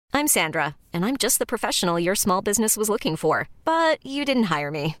I'm Sandra, and I'm just the professional your small business was looking for. But you didn't hire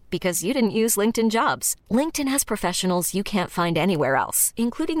me because you didn't use LinkedIn Jobs. LinkedIn has professionals you can't find anywhere else,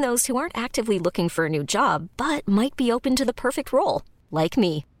 including those who aren't actively looking for a new job, but might be open to the perfect role, like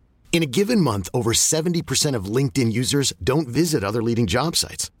me. In a given month, over 70% of LinkedIn users don't visit other leading job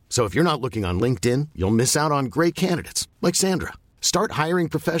sites. So if you're not looking on LinkedIn, you'll miss out on great candidates like Sandra. Start hiring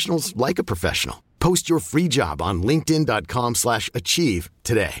professionals like a professional. Post your free job on linkedin.com/achieve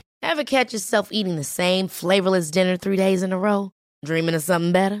today. Ever catch yourself eating the same flavorless dinner 3 days in a row? Dreaming of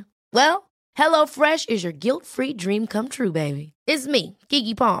something better? Well, HelloFresh is your guilt-free dream come true, baby. It's me,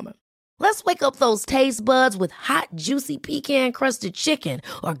 Keke Palmer. Let's wake up those taste buds with hot, juicy pecan-crusted chicken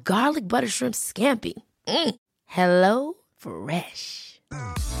or garlic butter shrimp scampi. Hello Fresh.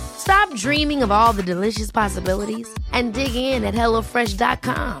 Stop dreaming of all the delicious possibilities and dig in at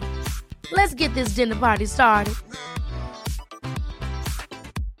HelloFresh.com. Let's get this dinner party started.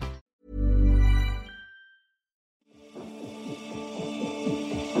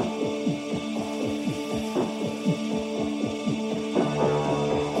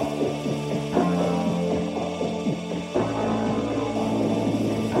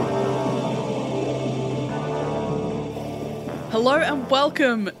 Hello and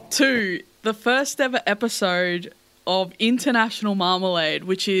welcome to the first ever episode of International Marmalade,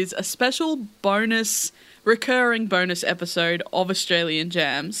 which is a special recurring bonus episode of Australian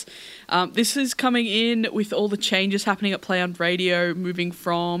Jams. This is coming in with all the changes happening at Play On Radio, moving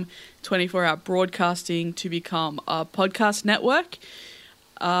from 24-hour broadcasting to become a podcast network.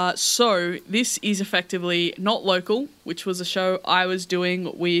 So this is effectively Not Local, which was a show I was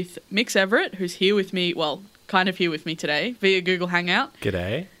doing with Mix Everett, who's here with me, well, kind of here with me today via Google Hangout.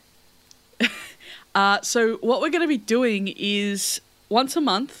 G'day. So what we're going to be doing is once a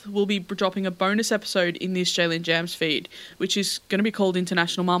month we'll be dropping a bonus episode in the Australian Jams feed, which is going to be called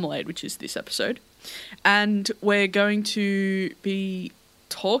International Marmalade, which is this episode. And we're going to be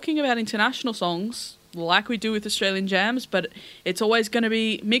talking about international songs like we do with Australian Jams, but it's always going to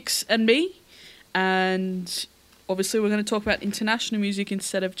be Mix and me. And obviously we're going to talk about international music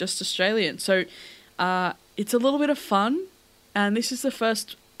instead of just Australian. So it's a little bit of fun, and this is the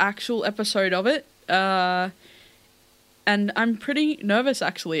first actual episode of it. And I'm pretty nervous,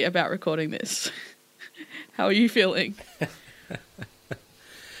 actually, about recording this. How are you feeling?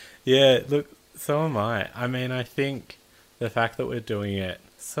 Yeah, look, so am I. I mean, I think the fact that we're doing it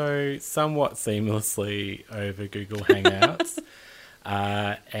so somewhat seamlessly over Google Hangouts,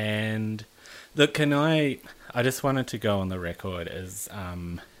 and look, I just wanted to go on the record as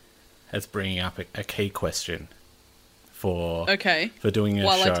bringing up a key question for doing a show.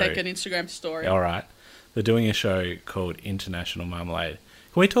 While I take an Instagram story. All right. For doing a show called International Marmalade.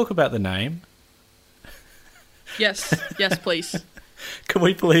 Can we talk about the name? Yes, please. Can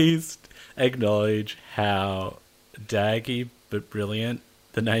we please acknowledge how daggy but brilliant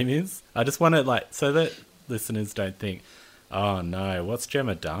the name is? I just want to, so that listeners don't think, oh no, what's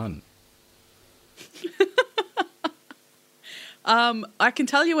Gemma done? I can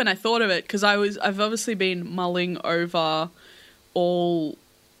tell you when I thought of it, because I've obviously been mulling over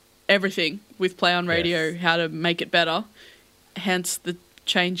everything with Play On Radio, yes, how to make it better, hence the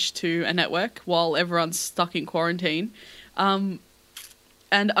change to a network while everyone's stuck in quarantine. And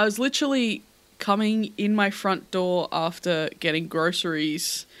I was literally coming in my front door after getting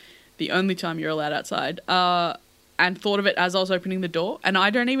groceries, the only time you're allowed outside, and thought of it as I was opening the door. And I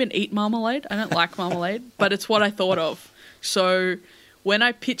don't even eat marmalade. I don't like marmalade, but it's what I thought of. So when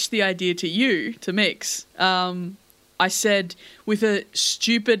I pitched the idea to you, to Mix, I said, with a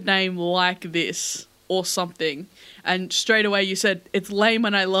stupid name like this or something. And straight away you said, it's lame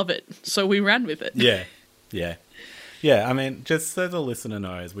and I love it. So we ran with it. Yeah, I mean, just so the listener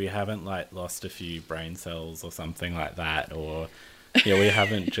knows, we haven't, lost a few brain cells or something like that. Or, we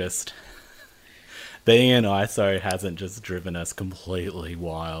haven't just... Being an ISO hasn't just driven us completely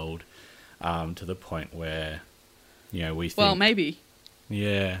wild to the point where... we think... Well, maybe.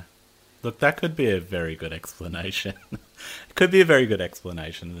 Yeah. Look, that could be a very good explanation. It could be a very good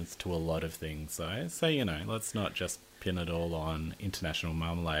explanation as to a lot of things, though. So, let's not just pin it all on International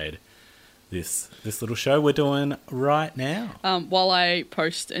Marmalade. This little show we're doing right now. While I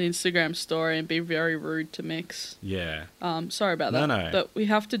post an Instagram story and be very rude to Mix. Yeah. Sorry about that. No. But we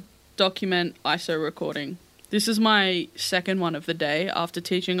have to document ISO recording. This is my second one of the day after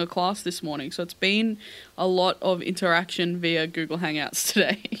teaching a class this morning, so it's been a lot of interaction via Google Hangouts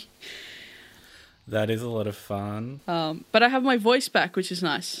today. That is a lot of fun. But I have my voice back, which is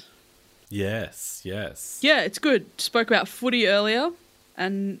nice. Yes. Yeah, it's good. Spoke about footy earlier,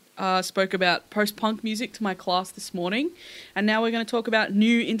 and spoke about post-punk music to my class this morning. And now we're going to talk about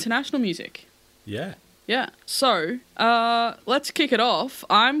new international music. Yeah. Yeah. So let's kick it off.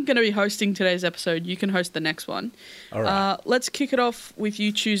 I'm going to be hosting today's episode. You can host the next one. All right. Let's kick it off with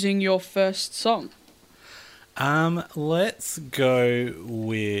you choosing your first song. Let's go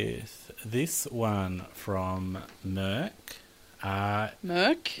with this one from Merck.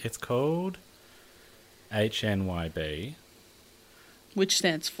 Merck? It's called HNYB. Which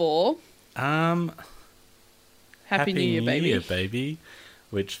stands for? Happy New Year, baby. New Year, baby.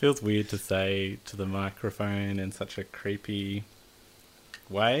 Which feels weird to say to the microphone in such a creepy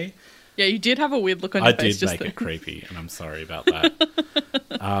way. Yeah, you did have a weird look on your face. I did make it creepy, and I'm sorry about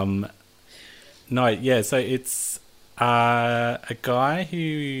that. No, yeah, so it's a guy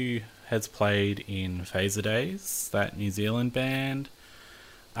who has played in Phaser Days, that New Zealand band.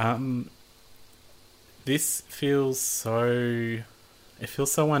 This feels so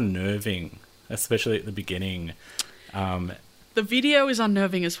unnerving, especially at the beginning. The video is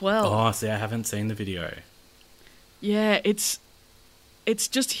unnerving as well. Oh, see, I haven't seen the video. Yeah, it's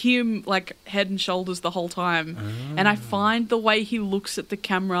just him, like, head and shoulders the whole time. Oh. And I find the way he looks at the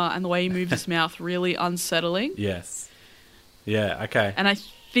camera and the way he moves his mouth really unsettling. Yes. Yeah, okay. And I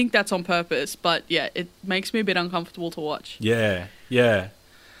think that's on purpose, but yeah, it makes me a bit uncomfortable to watch. Yeah, yeah.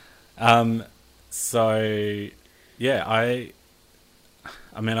 So, yeah, I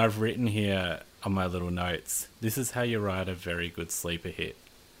mean, I've written here on my little notes, this is how you write a very good sleeper hit.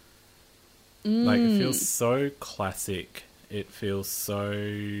 Like, it feels so classic. It feels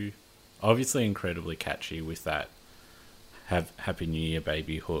so obviously incredibly catchy with that Happy New Year,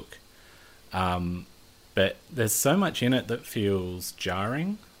 baby hook. But there's so much in it that feels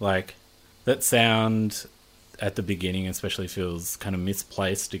jarring. Like, that sound at the beginning especially feels kind of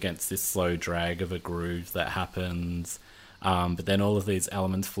misplaced against this slow drag of a groove that happens. But then all of these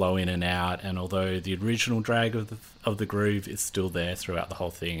elements flow in and out, and although the original drag of the groove is still there throughout the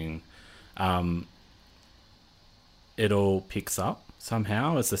whole thing, it all picks up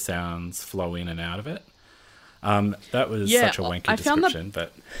somehow as the sounds flow in and out of it. That was such a wanky description,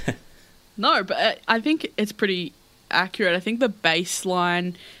 but no, but I think it's pretty accurate. I think the bass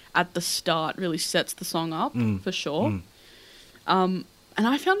line at the start really sets the song up for sure. And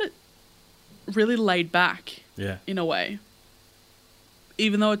I found it really laid back in a way.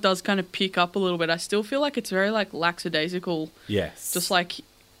 Even though it does kind of pick up a little bit, I still feel like it's very, like, lackadaisical. Yes. Just like,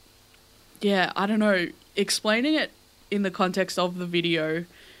 yeah, I don't know, explaining it in the context of the video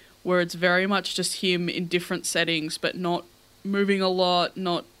where it's very much just him in different settings but not moving a lot,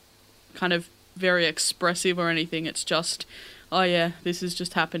 not kind of very expressive or anything. It's just, oh yeah, this is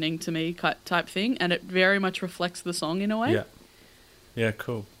just happening to me type thing, and it very much reflects the song in a way. Yeah. Yeah,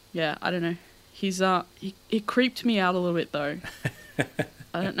 cool. Yeah, I don't know. He's he creeped me out a little bit though.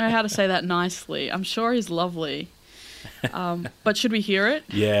 I don't know how to say that nicely. I'm sure he's lovely. But should we hear it?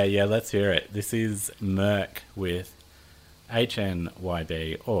 Yeah, let's hear it. This is Merck with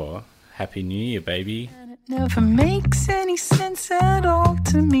HNYB, or Happy New Year, baby. And it never makes any sense at all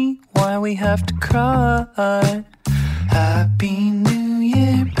to me why we have to cry. Happy New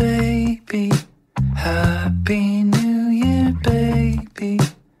Year, baby. Happy New Year, baby.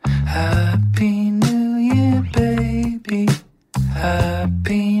 Happy New Year, baby.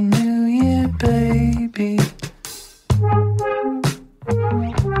 Happy New Year, baby.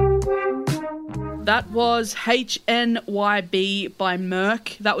 That was HNYB by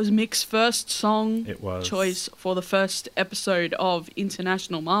Merck. That was Mick's first song choice for the first episode of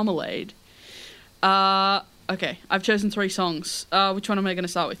International Marmalade. Okay, I've chosen 3 songs. Which one am I going to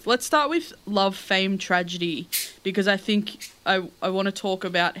start with? Let's start with Love, Fame, Tragedy, because I think I want to talk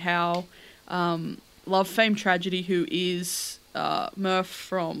about how Love, Fame, Tragedy, who is Murph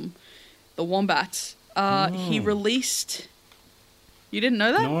from the Wombats, he released... You didn't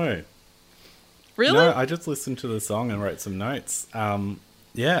know that? No. Really? No, I just listened to the song and wrote some notes. Cool.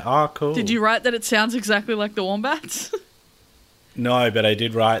 Did you write that it sounds exactly like the Wombats? No, but I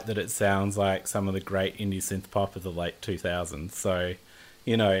did write that it sounds like some of the great indie synth pop of the late 2000s. So,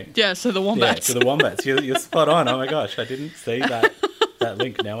 you know. Yeah, so the Wombats. Yeah, so the Wombats. You're spot on. Oh my gosh, I didn't see that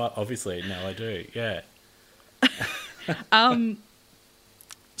link. Now I do. Yeah.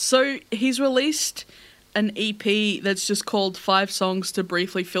 So he's released an EP that's just called 5 Songs to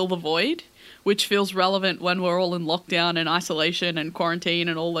Briefly Fill the Void, which feels relevant when we're all in lockdown and isolation and quarantine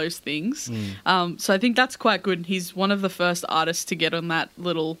and all those things. So I think that's quite good. He's one of the first artists to get on that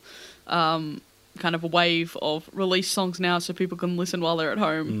little kind of wave of release songs now so people can listen while they're at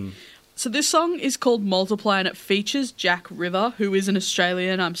home. So this song is called Multiply, and it features Jack River, who is an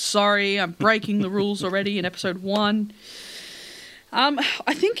Australian. I'm sorry, I'm breaking the rules already in episode 1.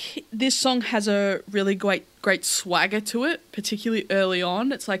 I think this song has a really great swagger to it, particularly early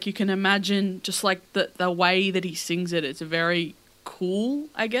on. It's like you can imagine just like the way that he sings it. It's very cool,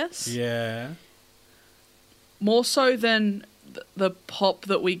 I guess. Yeah. More so than the pop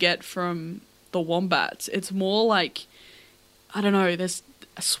that we get from the Wombats. It's more like, I don't know, there's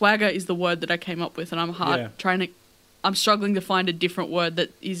swagger is the word that I came up with, and I'm struggling to find a different word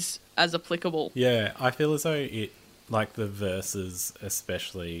that is as applicable. Yeah, I feel as though it, like the verses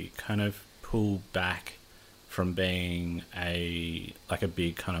especially, kind of pull back from being a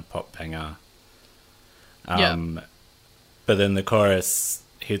big kind of pop banger. But then the chorus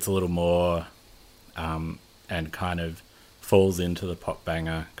hits a little more, and kind of falls into the pop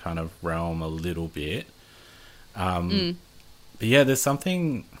banger kind of realm a little bit. But yeah, there's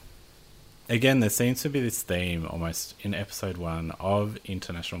something. Again, there seems to be this theme almost in episode 1 of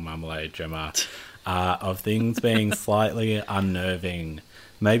International Marmalade, Gemma, of things being slightly unnerving.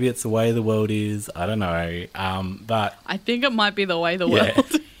 Maybe it's the way the world is. I don't know. But I think it might be the way the world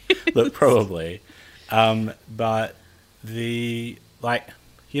is. Look, probably. But you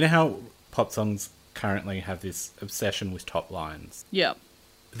know how pop songs currently have this obsession with top lines? Yeah.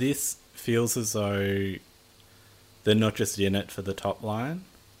 This feels as though they're not just in it for the top line.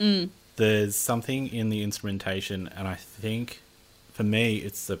 There's something in the instrumentation, and I think, for me,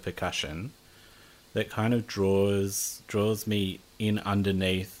 it's the percussion that kind of draws me in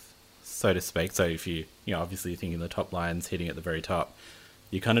underneath, so to speak. So if you obviously thinking the top lines hitting at the very top,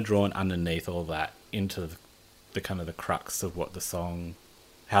 you're kind of drawn underneath all that into the kind of the crux of what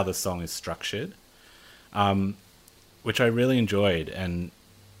how the song is structured, which I really enjoyed, and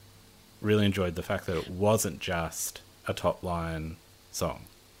really enjoyed the fact that it wasn't just a top line song.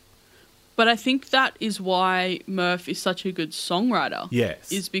 But I think that is why Murph is such a good songwriter.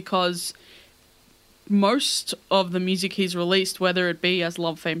 Yes. Is because most of the music he's released, whether it be as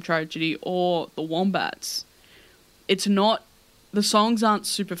Love, Fame, Tragedy or The Wombats, the songs aren't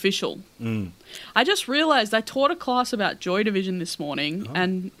superficial. I just realised I taught a class about Joy Division this morning,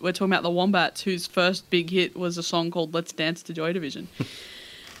 and we're talking about The Wombats, whose first big hit was a song called Let's Dance to Joy Division.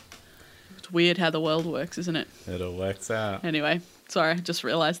 It's weird how the world works, isn't it? It all works out. Anyway, sorry, I just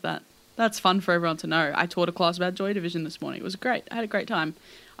realised that. That's fun for everyone to know. I taught a class about Joy Division this morning. It was great. I had a great time.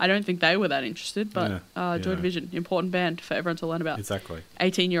 I don't think they were that interested, but Joy Division, important band for everyone to learn about. Exactly.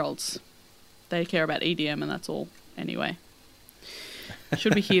 18-year-olds. They care about EDM and that's all. Anyway.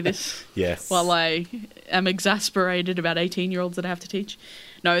 Should we hear this? Yes. While I am exasperated about 18-year-olds that I have to teach?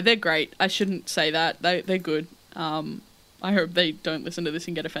 No, they're great. I shouldn't say that. They're good. I hope they don't listen to this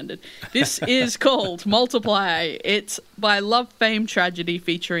and get offended. This is called Multiply. It's by Love, Fame, Tragedy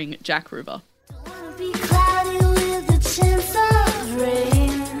featuring Jack River. Wanna be cloudy with a chance of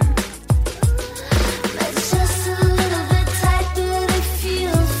rain. That's just a little bit tight, but it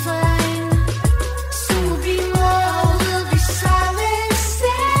feels fine. So we'll be more, we'll be silent, stay.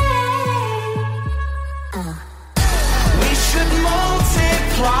 We should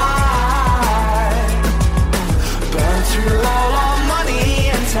multiply. Burn through all our money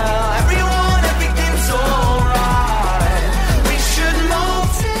and tell everyone everything's alright. We should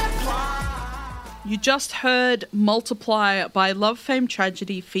multiply. You just heard Multiply by Love, Fame,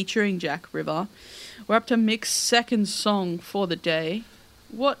 Tragedy featuring Jack River. We're up to Mick's second song for the day.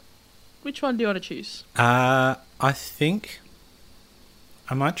 Which one do you want to choose? I think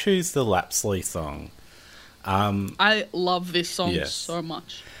I might choose the Lapsley song. I love this song Yes. so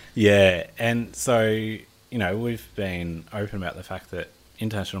much. Yeah, and so, we've been open about the fact that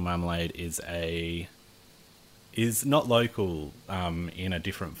International Marmalade is not local in a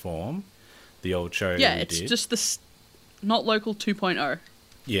different form. The old show Yeah, we it's did. just Not Local 2.0.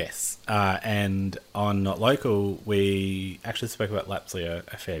 Yes, and on Not Local, we actually spoke about Lapsley a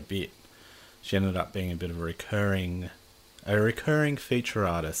fair bit. She ended up being a bit of a recurring feature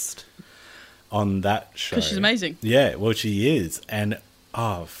artist on that show. Because she's amazing. Yeah, well, she is. And,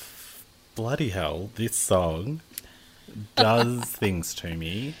 bloody hell, this song does things to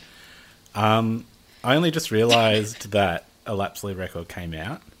me. I only just realised that a Lapsley record came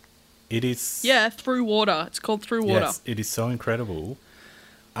out. It is... Yeah, Through Water. It's called Through Water. Yes, it is so incredible.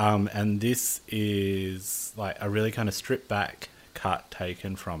 And this is like a really kind of stripped back cut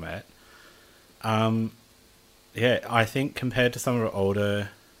taken from it. Yeah, I think compared to some of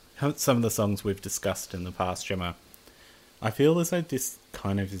the songs we've discussed in the past, Gemma, I feel as though this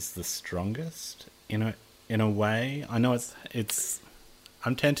kind of is the strongest in a way. I know it's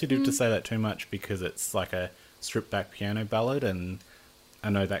I'm tentative to say that too much because it's like a stripped back piano ballad, and I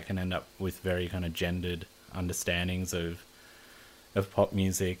know that can end up with very kind of gendered understandings of pop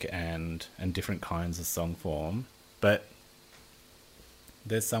music and different kinds of song form. But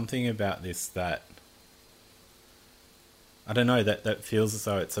there's something about this that I don't know, that feels as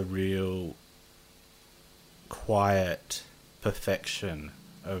though it's a real quiet perfection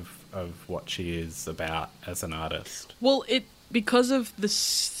of what she is about as an artist. Well, because of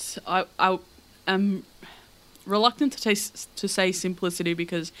this, I am reluctant to say simplicity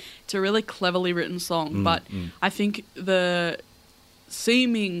because it's a really cleverly written song, but I think the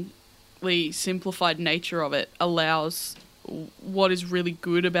seemingly simplified nature of it allows what is really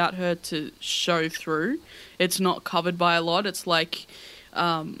good about her to show through. It's not covered by a lot. It's like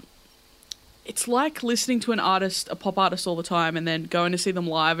listening to a pop artist all the time and then going to see them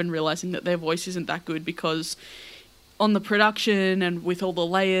live and realizing that their voice isn't that good because on the production and with all the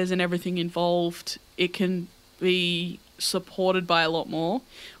layers and everything involved, it can be supported by a lot more.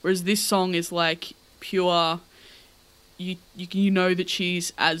 Whereas this song is like pure, you know that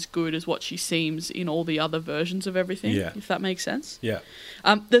she's as good as what she seems in all the other versions of everything, if that makes sense. Yeah.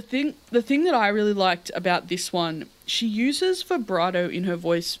 The thing that I really liked about this one, she uses vibrato in her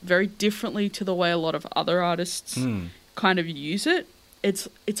voice very differently to the way a lot of other artists kind of use it. It's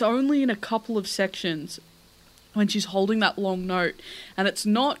only in a couple of sections when she's holding that long note, and it's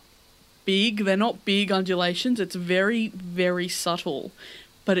not big. They're not big undulations. It's very, very subtle.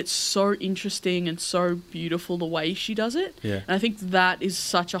 But it's so interesting and so beautiful the way she does it. Yeah. And I think that is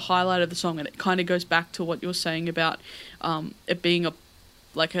such a highlight of the song, and it kind of goes back to what you were saying about it being a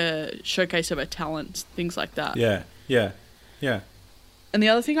showcase of her talent, things like that. Yeah. And the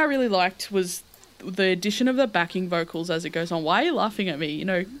other thing I really liked was the addition of the backing vocals as it goes on. Why are you laughing at me? You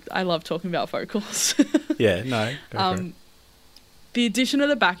know, I love talking about vocals. Yeah, no. Go for it. The addition of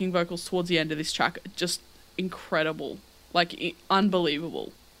the backing vocals towards the end of this track, just incredible. Like,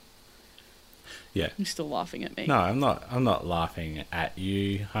 unbelievable. Yeah. You're still laughing at me. No, I'm not laughing at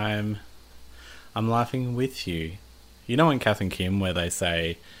you. I'm laughing with you. You know in Kath and Kim where they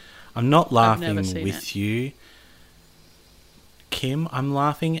say, I'm not laughing with you, Kim, I'm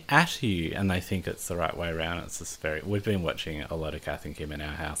laughing at you. And they think it's the right way around. It's just we've been watching a lot of Kath and Kim in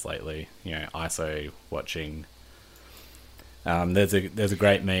our house lately. You know, ISO watching. There's a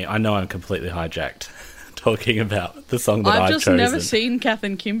great meme. I know I'm completely hijacked talking about the song that I've chosen. I've just never seen Kath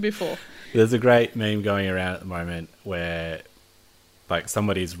and Kim before. There's a great meme going around at the moment where, like,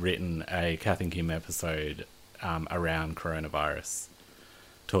 somebody's written a Kath and Kim episode around coronavirus,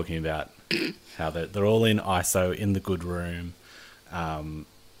 talking about how they're all in ISO in the good room.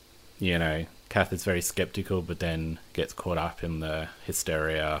 You know, Kath is very skeptical, but then gets caught up in the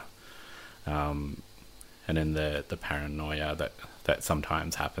hysteria, and in the paranoia that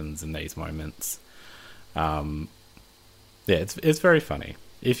sometimes happens in these moments. It's very funny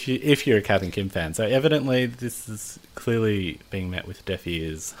if you're a Kath and Kim fan. So evidently this is clearly being met with deaf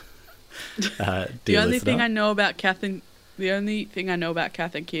ears. The only thing I know about Kath and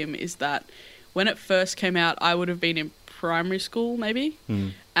Kim is that when it first came out, I would have been in primary school maybe,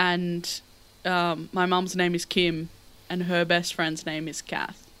 and my mum's name is Kim, and her best friend's name is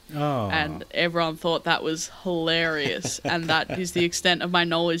Kath. Oh. And everyone thought that was hilarious, and that is the extent of my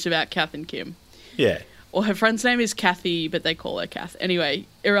knowledge about Kath and Kim. Yeah. Or her friend's name is Kathy, but they call her Kath. Anyway,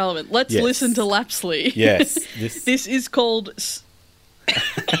 irrelevant. Let's listen to Lapsley. Yes. This is called...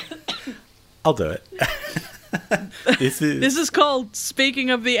 I'll do it. This is called Speaking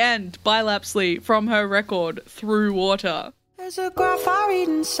of the End by Lapsley from her record Through Water. There's a graph I read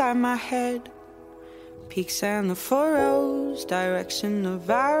inside my head. Peaks and the furrows, direction of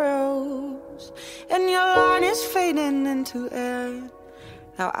arrows. And your line is fading into air.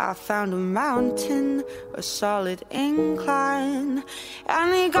 Now I found a mountain, a solid incline,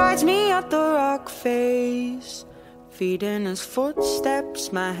 and he guides me up the rock face. Feet in his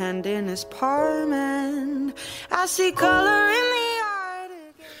footsteps, my hand in his palm, and I see color in the eye.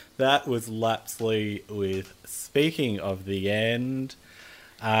 That was Lapsley with Speaking of the End.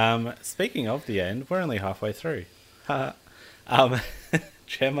 Speaking of the end, we're only halfway through.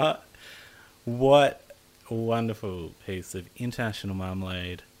 Gemma, what wonderful piece of international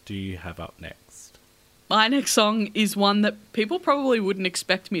marmalade do you have up next? My next song is one that people probably wouldn't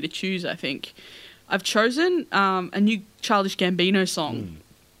expect me to choose, I think. I've chosen a new Childish Gambino song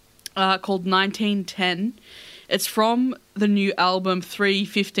called 1910. It's from the new album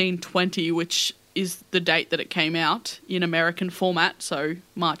 3/15/20, which is the date that it came out in American format, so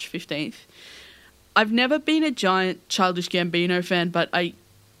March 15th. I've never been a giant Childish Gambino fan, but I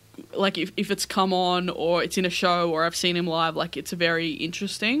like if it's come on or it's in a show or I've seen him live, like it's very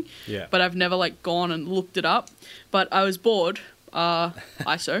interesting. Yeah. But I've never like gone and looked it up. But I was bored,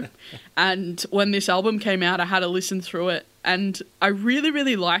 ISO, and when this album came out, I had to listen through it, and I really,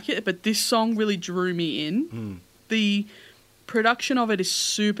 really like it. But this song really drew me in. The production of it is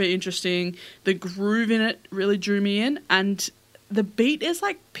super interesting. The groove in it really drew me in, and the beat is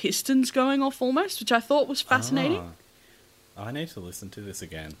like pistons going off almost, which I thought was fascinating. I need to listen to this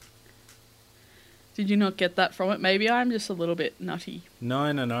again. Did you not get that from it? Maybe I'm just a little bit nutty.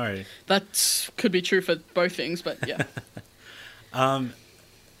 No. That could be true for both things, but yeah.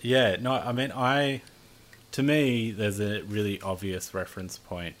 To me, there's a really obvious reference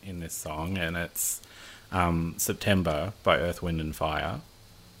point in this song, and it's September by Earth, Wind and Fire.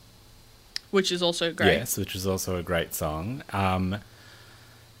 Which is also great. Yes, which is also a great song. I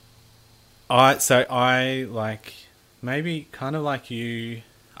like, maybe kind of like you,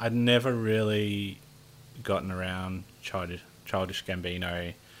 I'd never really gotten around Childish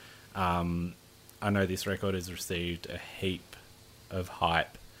Gambino. I know this record has received a heap of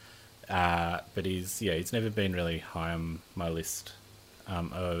hype, but he's never been really high on my list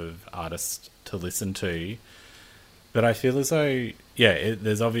of artists to listen to. But I feel as though,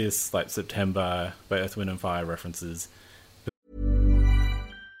 there's obvious like September by Earth, Wind and Fire references.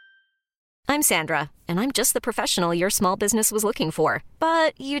 I'm Sandra, and I'm just the professional your small business was looking for.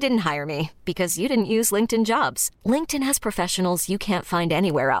 But you didn't hire me because you didn't use LinkedIn Jobs. LinkedIn has professionals you can't find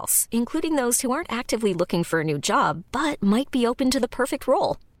anywhere else, including those who aren't actively looking for a new job, but might be open to the perfect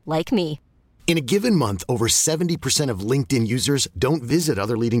role, like me. In a given month, over 70% of LinkedIn users don't visit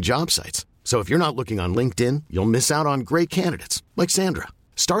other leading job sites. So if you're not looking on LinkedIn, you'll miss out on great candidates like Sandra.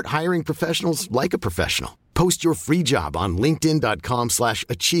 Start hiring professionals like a professional. Post your free job on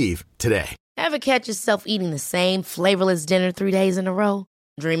linkedin.com/achieve today. Ever catch yourself eating the same flavorless dinner 3 days in a row?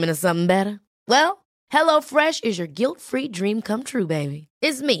 Dreaming of something better? Well, HelloFresh is your guilt-free dream come true, baby.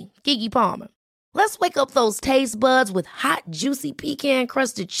 It's me, Keke Palmer. Let's wake up those taste buds with hot, juicy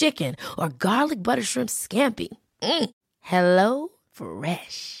pecan-crusted chicken or garlic butter shrimp scampi. Hello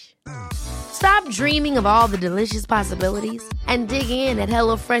Fresh. Stop dreaming of all the delicious possibilities and dig in at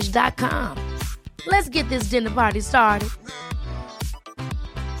HelloFresh.com. Let's get this dinner party started.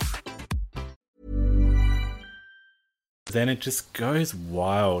 Then it just goes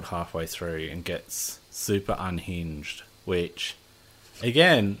wild halfway through and gets super unhinged, which,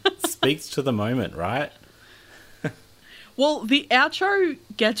 again, speaks to the moment, right? Well, the outro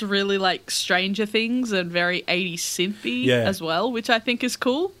gets really like Stranger Things and very 80s synthy as well, which I think is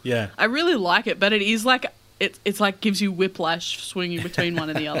cool. Yeah. I really like it, but it is like, it's like gives you whiplash swinging between one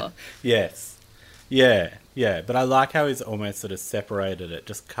and the other. Yes. Yeah. But I like how he's almost sort of separated it,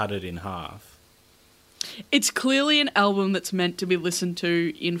 just cut it in half. It's clearly an album that's meant to be listened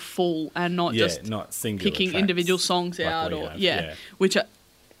to in full and not just not singular picking tracks individual songs like out we or have, which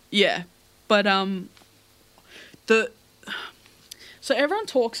but so everyone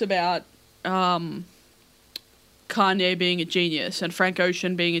talks about Kanye being a genius and Frank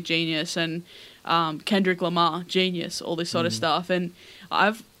Ocean being a genius and Kendrick Lamar genius, all this sort of stuff, and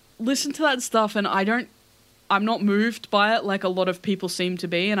I've listened to that stuff and I'm not moved by it like a lot of people seem to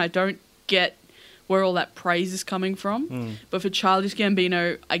be, and I don't get where all that praise is coming from. But for Childish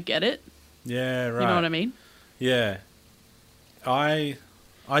Gambino, I get it. Yeah, right. You know what I mean? Yeah. I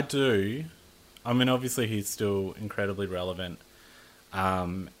do. I mean, obviously he's still incredibly relevant,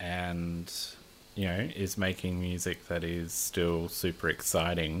 and, you know, is making music that is still super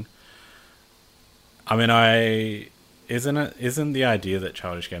exciting. I mean, isn't the idea that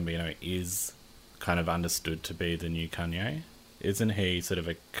Childish Gambino is kind of understood to be the new Kanye? Isn't he sort of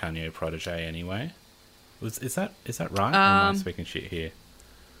a Kanye protege anyway? Is that right? Or am I speaking shit here?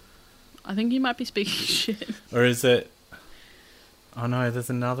 I think you might be speaking shit. Or is it? Oh no, there's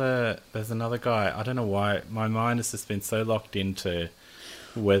another guy. I don't know why my mind has just been so locked into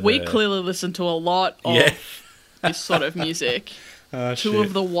whether we clearly listen to a lot of this sort of music. Two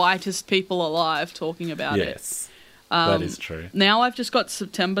of the whitest people alive talking about it. Yes, that is true. Now I've just got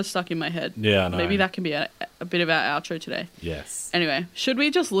September stuck in my head. Yeah, I know. Maybe that can be a bit of our outro today. Yes. Anyway, should we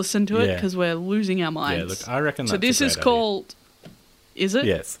just listen to it because we're losing our minds? Yeah, look, I reckon that's so. This is called. Is it?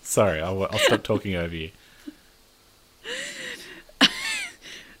 Yes. Sorry, I'll stop talking over you.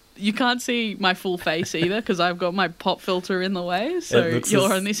 You can't see my full face either because I've got my pop filter in the way, so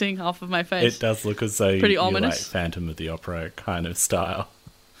you're only seeing half of my face. It does look as though pretty you're ominous. like Phantom of the Opera kind of style.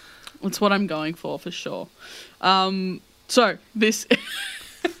 It's what I'm going for sure. So this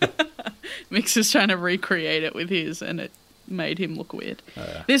Mix is trying to recreate it with his, and it made him look weird.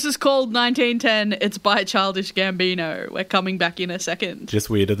 This is called 1910. It's by Childish Gambino. We're coming back in a second. Just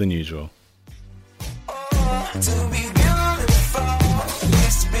weirder than usual.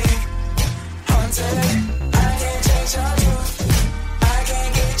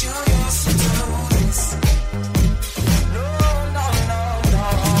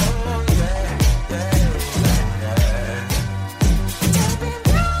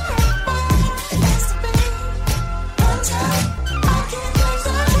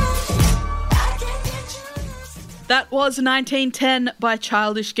 That was 1910 by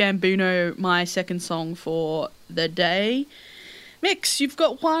Childish Gambino, my second song for the day. Mix, you've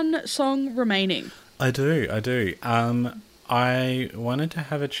got one song remaining. I do. I wanted to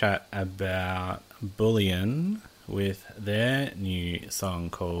have a chat about Bullion with their new song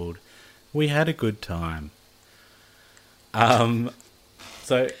called We Had a Good Time.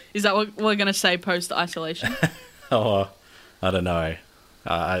 So Is that what we're going to say post-isolation? I don't know.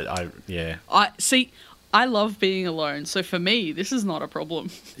 Yeah. I love being alone, so for me, this is not a problem.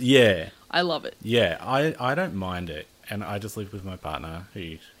 Yeah. I love it. Yeah, I don't mind it. And I just live with my partner,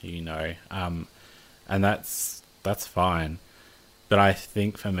 who you know. And that's fine. But I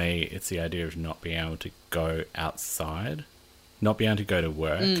think for me, it's the idea of not being able to go outside, not being able to go to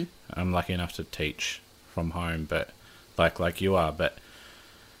work. I'm lucky enough to teach from home, but like you are. But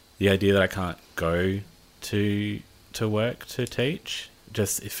the idea that I can't go to work to teach,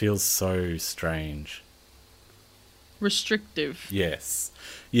 just it feels so strange. Restrictive. Yes.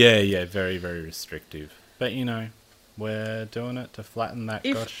 Yeah, very, very restrictive. But, you know, we're doing it to flatten that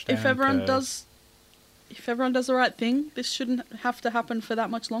gosh damn if everyone curve. does the right thing, this shouldn't have to happen for that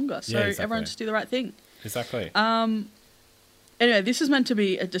much longer. So Yeah, exactly. everyone just do the right thing. Exactly. Anyway, this is meant to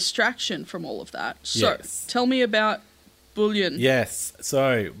be a distraction from all of that. So Yes. tell me about Bullion. Yes.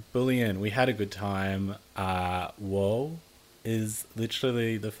 So, Bullion, we had a good time. Whoa is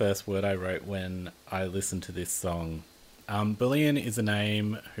literally the first word I wrote when I listened to this song. Bullion is a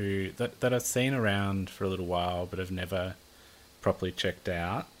name that I've seen around for a little while, but have never properly checked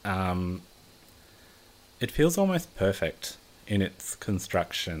out. It feels almost perfect in its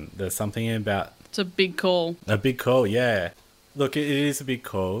construction. There's something about It's a big call. a big call, yeah. Look, it is a big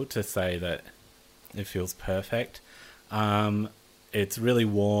call to say that it feels perfect. It's really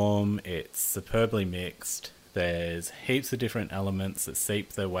warm. It's superbly mixed. There's heaps of different elements that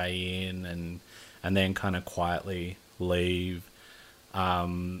seep their way in and then kind of quietly leave.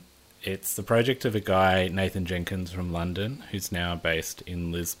 It's the project of a guy, Nathan Jenkins from London, who's now based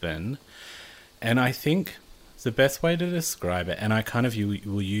in Lisbon. And I think the best way to describe it, and I kind of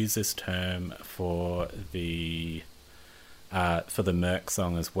will use this term for the Merc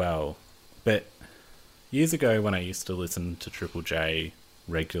song as well, but years ago when I used to listen to Triple J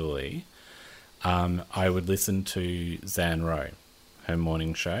regularly, I would listen to Zan Rowe, her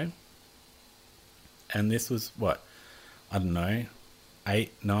morning show. And this was, I don't know,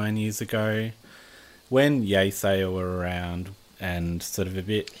 8-9 years ago, when Yesayer were around and sort of a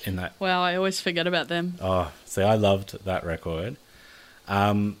bit in that... Wow, I always forget about them. Oh, see, I loved that record.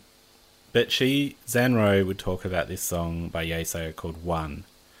 But Zan Rowe would talk about this song by Yesayer called One,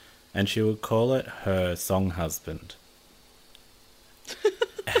 and she would call it her song husband.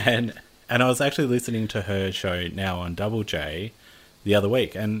 and I was actually listening to her show now on Double J the other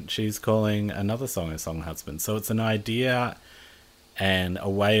week, and she's calling another song a song husband. So it's an idea and a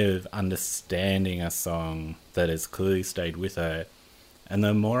way of understanding a song that has clearly stayed with her. And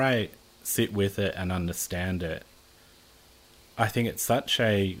the more I sit with it and understand it, I think it's such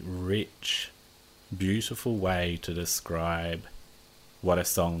a rich, beautiful way to describe what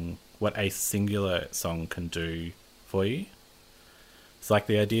a singular song can do for you. It's like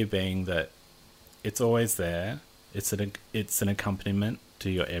the idea being that it's always there. It's an accompaniment to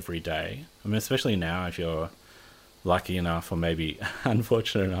your everyday. I mean, especially now if you're lucky enough or maybe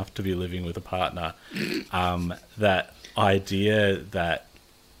unfortunate enough to be living with a partner, that idea that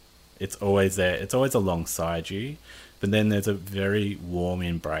it's always there, it's always alongside you, but then there's a very warm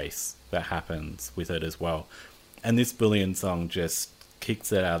embrace that happens with it as well. And this Bullion song just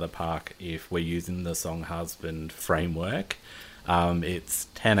kicks it out of the park if we're using the song husband framework. It's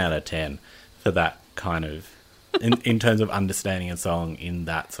 10 out of 10 for that kind of, in terms of understanding a song in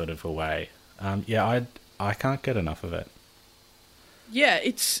that sort of a way. I can't get enough of it. Yeah,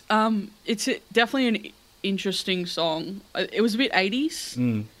 it's definitely an interesting song. It was a bit 80s.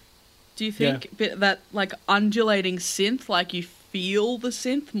 Do you think? Yeah. Bit that like undulating synth, like you feel the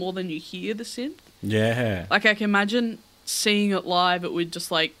synth more than you hear the synth? Yeah. Like I can imagine seeing it live, it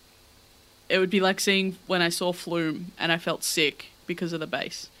would be like seeing when I saw Flume and I felt sick because of the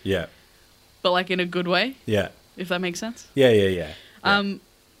bass. Yeah. But like in a good way, Yeah. if that makes sense. Yeah. And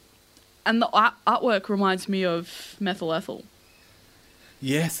the artwork reminds me of Methyl Ethel.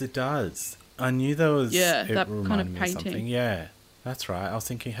 Yes, it does. I knew there was... Yeah, it that kind reminded of me painting. something. Yeah, that's right. I was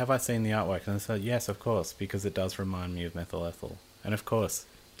thinking, have I seen the artwork? And I said, yes, of course, because it does remind me of Methyl Ethel. And of course...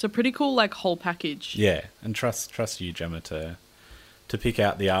 It's a pretty cool like whole package. Yeah, and trust you, Gemma, to pick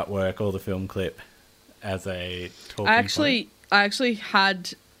out the artwork or the film clip as a talking point. I actually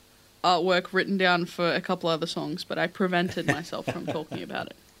had artwork written down for a couple other songs, but I prevented myself from talking about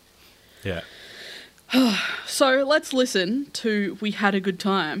it. Yeah. So let's listen to We Had a Good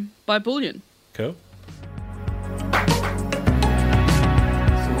Time by Bullion. Cool. So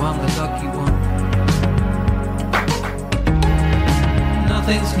I'm the lucky one.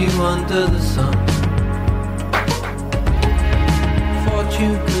 Nothing's new under the sun.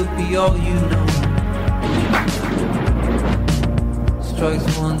 Fortune could be all you know.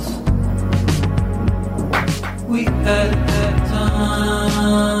 Strikes once. We had that time.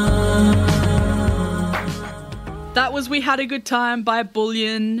 That was We Had a Good Time by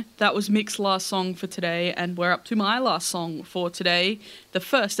Bullion. That was Mick's last song for today, and we're up to my last song for today, the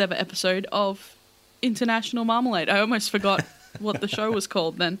first ever episode of International Marmalade. I almost forgot what the show was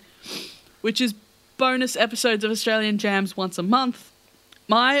called then, which is bonus episodes of Australian Jams once a month.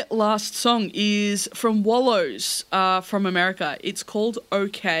 My last song is from Wallows from America. It's called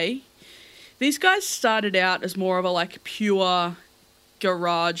OK. These guys started out as more of a like pure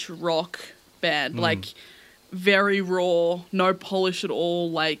garage rock band, like very raw, no polish at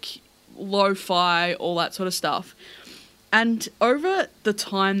all, like lo-fi, all that sort of stuff. And over the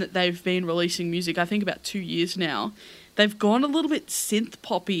time that they've been releasing music, I think about 2 years now, they've gone a little bit synth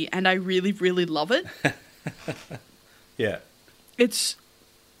poppy, and I really, really love it. Yeah. It's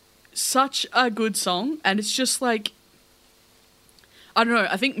such a good song, and it's just like, I don't know,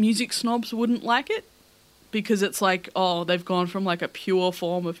 I think music snobs wouldn't like it, because it's like, oh, they've gone from like a pure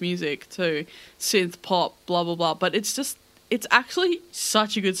form of music to synth pop, blah, blah, blah. But it's just, it's actually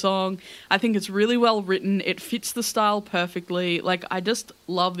such a good song. I think it's really well written. It fits the style perfectly. Like, I just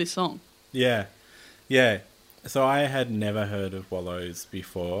love this song. Yeah. Yeah. So I had never heard of Wallows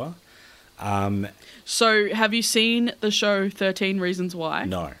before. So have you seen the show 13 Reasons Why?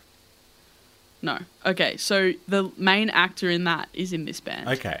 No. No. Okay, so the main actor in that is in this band.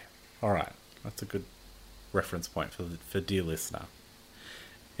 Okay. All right. That's a good reference point for dear listener,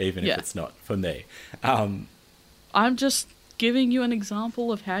 even if it's not for me. I'm just giving you an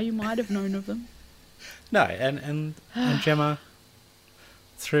example of how you might have known of them. No, and Gemma,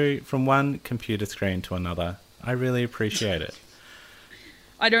 from one computer screen to another, I really appreciate it.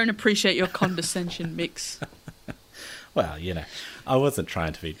 I don't appreciate your condescension, Mix. Well, you know, I wasn't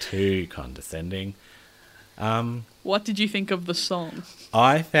trying to be too condescending. What did you think of the song?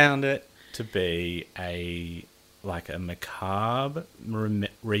 I found it to be a macabre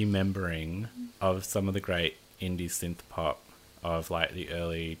remembering of some of the great indie synth pop of like the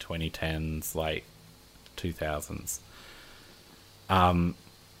early 2010s, late 2000s.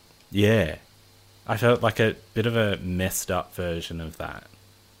 Yeah, I felt like a bit of a messed up version of that.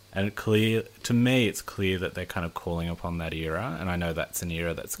 And to me, it's clear that they're kind of calling upon that era, and I know that's an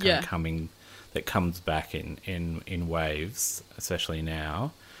era that's kind of coming, that comes back in waves, especially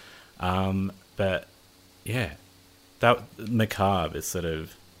now. But yeah, that macabre is sort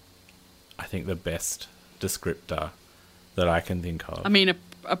of, I think, the best descriptor that I can think of. I mean,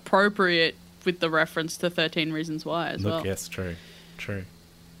 appropriate with the reference to 13 Reasons Why as well. Look, yes, true.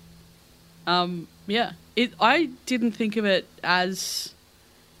 Yeah, I didn't think of it as,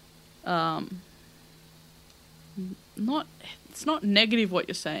 it's not negative what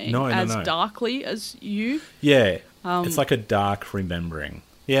you're saying, no. Darkly as you. Yeah, it's like a dark remembering.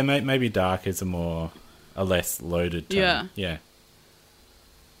 Yeah, maybe dark is a less loaded term. Yeah.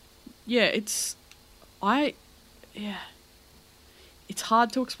 Yeah, it's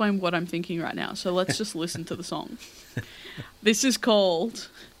hard to explain what I'm thinking right now, so let's just listen to the song. This is called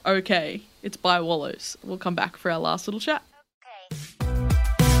OK. It's by Wallows. We'll come back for our last little chat.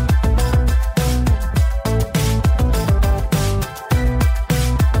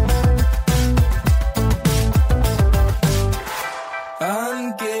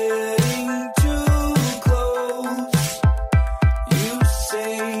 I'm getting too close. You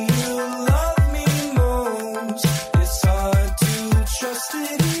say you love me most. It's hard to trust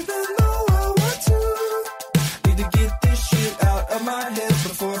it even though I want to. Need to get this shit out of my head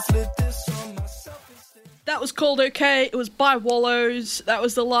before I flip this on myself instead. That was called OK. It was by Wallows. That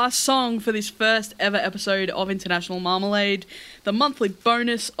was the last song for this first ever episode of International Marmalade, the monthly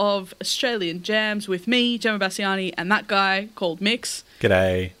bonus of Australian Jams with me, Gemma Bassiani, and that guy called Mix.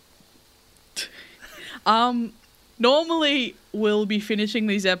 G'day. Normally we'll be finishing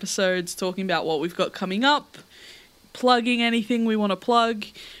these episodes talking about what we've got coming up, plugging anything we want to plug,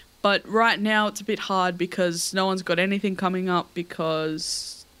 but right now it's a bit hard because no one's got anything coming up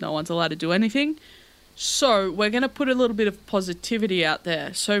because no one's allowed to do anything. So we're going to put a little bit of positivity out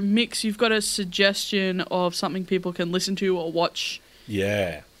there. So Mix, you've got a suggestion of something people can listen to or watch?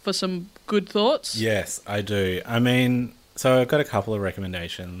 Yeah. For some good thoughts? Yes, I do. I mean, so I've got a couple of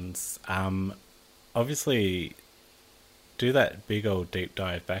recommendations. Obviously, do that big old deep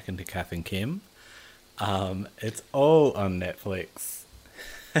dive back into Kath and Kim. It's all on Netflix.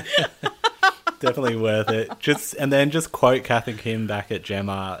 Definitely worth it. And then just quote Kath and Kim back at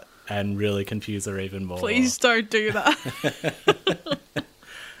Gemma and really confuse her even more. Please don't do that.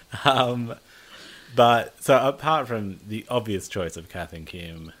 But so apart from the obvious choice of Kath and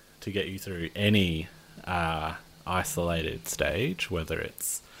Kim to get you through any isolated stage, whether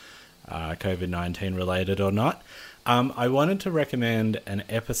it's COVID-19 related or not, I wanted to recommend an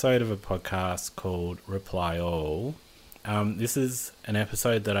episode of a podcast called Reply All. This is an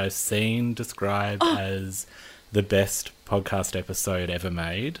episode that I've seen described as the best podcast episode ever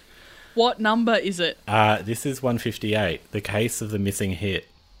made. What number is it? This is 158, The Case of the Missing Hit.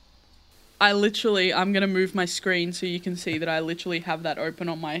 I'm going to move my screen so you can see that I literally have that open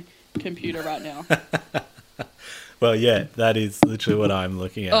on my computer right now. Well, yeah, that is literally what I'm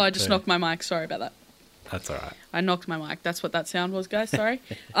looking at. Oh, I just knocked my mic. Sorry about that. That's all right. I knocked my mic. That's what that sound was, guys. Sorry.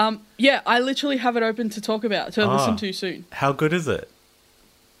 Yeah, I literally have it open to talk about, to listen to soon. How good is it?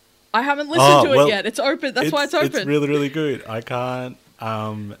 I haven't listened to it yet. It's open. That's why it's open. It's really, really good. I can't...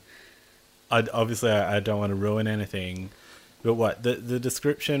 I don't want to ruin anything. But what? The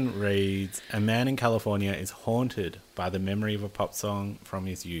description reads, a man in California is haunted by the memory of a pop song from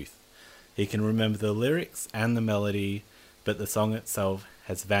his youth. He can remember the lyrics and the melody, but the song itself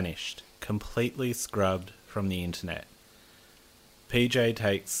has vanished, completely scrubbed from the internet. PJ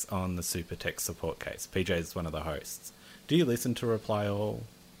takes on the super text support case. PJ is one of the hosts. Do you listen to Reply All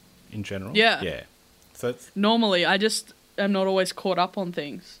in general? Yeah. Yeah. So it's... Normally, I just am not always caught up on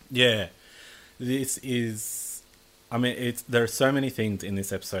things. Yeah. This is... I mean, there are so many things in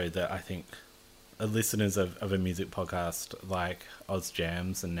this episode that I think listeners of a music podcast like Oz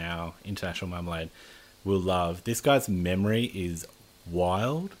Jams and now International Marmalade will love. This guy's memory is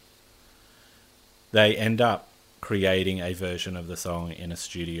wild. They end up creating a version of the song in a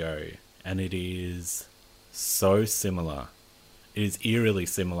studio, and it is so similar. It is eerily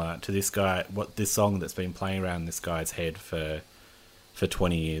similar to this song that's been playing around this guy's head for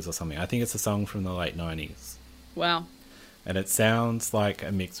 20 years or something. I think it's a song from the late 90s. Wow. And it sounds like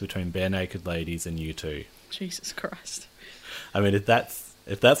a mix between Bare Naked Ladies and U2. Jesus Christ. I mean, if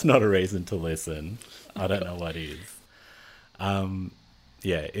that's not a reason to listen, I don't know what is.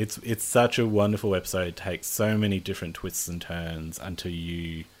 Yeah, it's such a wonderful episode. It takes so many different twists and turns until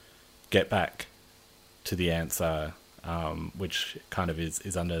you get back to the answer, which kind of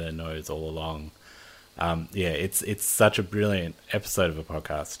is under their nose all along. Yeah, it's such a brilliant episode of a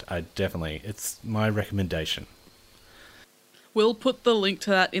podcast. It's my recommendation. We'll put the link to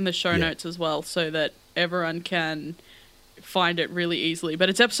that in the show notes as well so that everyone can find it really easily. But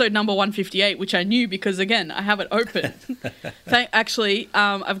it's episode number 158, which I knew because, again, I have it open.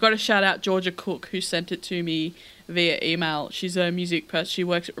 I've got to shout out Georgia Cook, who sent it to me via email. She's a music person. She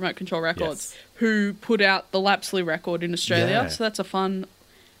works at Remote Control Records, who put out the Lapsley record in Australia. Yeah. So that's a fun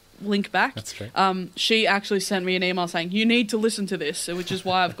link back. That's true. She actually sent me an email saying, you need to listen to this, which is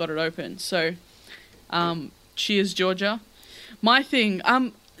why I've got it open. So cheers, Georgia. My thing,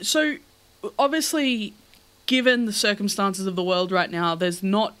 so obviously, given the circumstances of the world right now, there's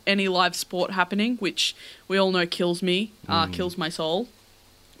not any live sport happening, which we all know kills me, kills my soul.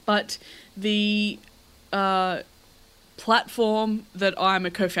 But the platform that I'm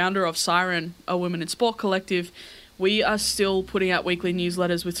a co-founder of, Siren, a Women in Sport collective, we are still putting out weekly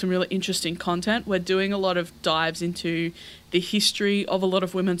newsletters with some really interesting content. We're doing a lot of dives into the history of a lot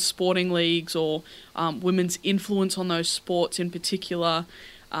of women's sporting leagues or women's influence on those sports in particular,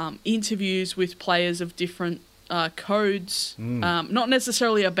 interviews with players of different codes, not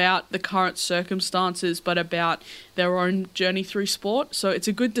necessarily about the current circumstances, but about their own journey through sport. So it's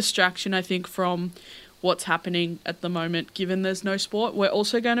a good distraction, I think, from what's happening at the moment, given there's no sport. We're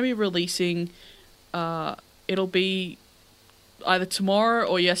also going to be releasing... it'll be either tomorrow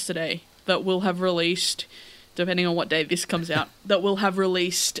or yesterday that we'll have released, depending on what day this comes out, that we'll have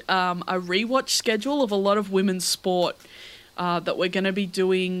released a rewatch schedule of a lot of women's sport that we're going to be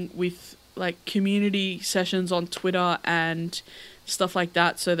doing with like community sessions on Twitter and stuff like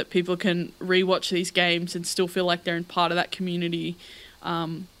that, so that people can rewatch these games and still feel like they're in part of that community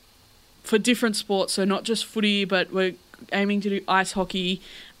for different sports. So not just footy, but we're aiming to do ice hockey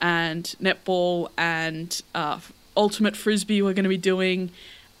and netball and ultimate frisbee we're going to be doing,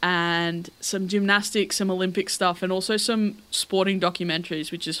 and some gymnastics, some Olympic stuff, and also some sporting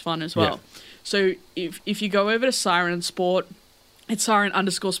documentaries, which is fun as well. Yeah. So if you go over to Siren Sport, it's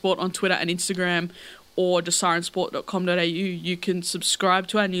Siren_sport on Twitter and Instagram, or sirensport.com.au, you can subscribe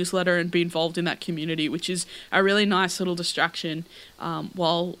to our newsletter and be involved in that community, which is a really nice little distraction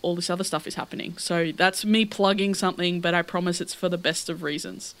while all this other stuff is happening. So that's me plugging something, but I promise it's for the best of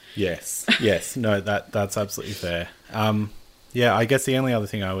reasons. Yes. No, that's absolutely fair. Yeah, I guess the only other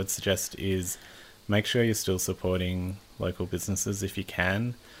thing I would suggest is make sure you're still supporting local businesses if you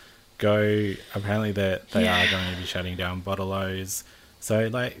can. Apparently they are going to be shutting down Bottle-O's. So,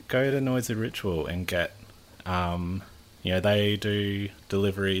 like, go to Noisy Ritual and get, they do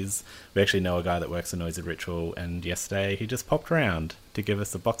deliveries. We actually know a guy that works at Noisy Ritual, and yesterday he just popped around to give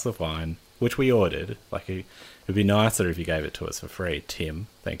us a box of wine, which we ordered. Like, it would be nicer if you gave it to us for free. Tim,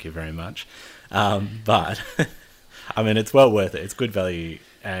 thank you very much. But, I mean, it's well worth it. It's good value,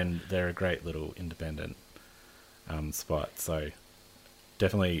 and they're a great little independent spot. So,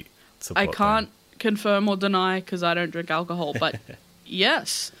 definitely support I can't them. confirm or deny because I don't drink alcohol, but...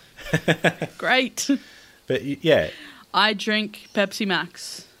 Yes. Great. But yeah. I drink Pepsi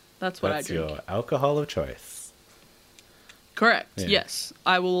Max. That's what I drink. That's your alcohol of choice. Correct. Yeah. Yes.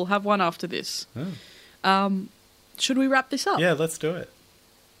 I will have one after this. Oh. Should we wrap this up? Yeah, let's do it.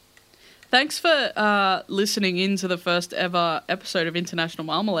 Thanks for listening in to the first ever episode of International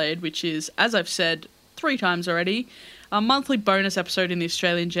Marmalade, which is, as I've said 3 times already, a monthly bonus episode in the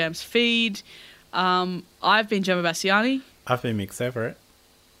Australian Jams feed. I've been Gemma Bassiani. I've been Mick Everett.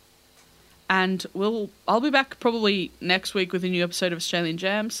 And I'll be back probably next week with a new episode of Australian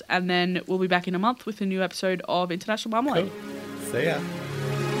Jams, and then we'll be back in a month with a new episode of International Marmalade. Cool. See ya.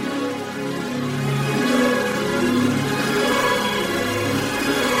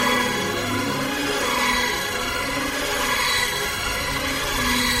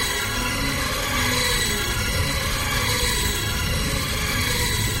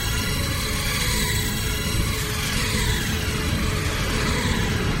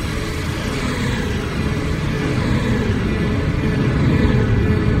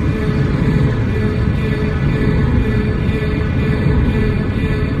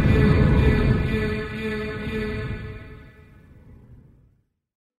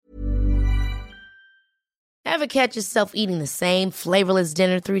 Ever catch yourself eating the same flavorless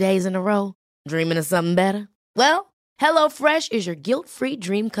dinner 3 days in a row? Dreaming of something better? Well, HelloFresh is your guilt-free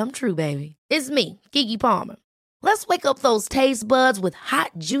dream come true, baby. It's me, Keke Palmer. Let's wake up those taste buds with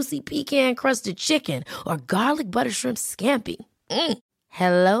hot, juicy pecan-crusted chicken or garlic butter shrimp scampi.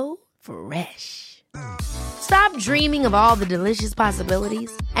 Hello Fresh. Stop dreaming of all the delicious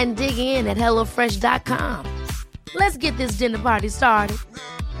possibilities and dig in at HelloFresh.com. Let's get this dinner party started.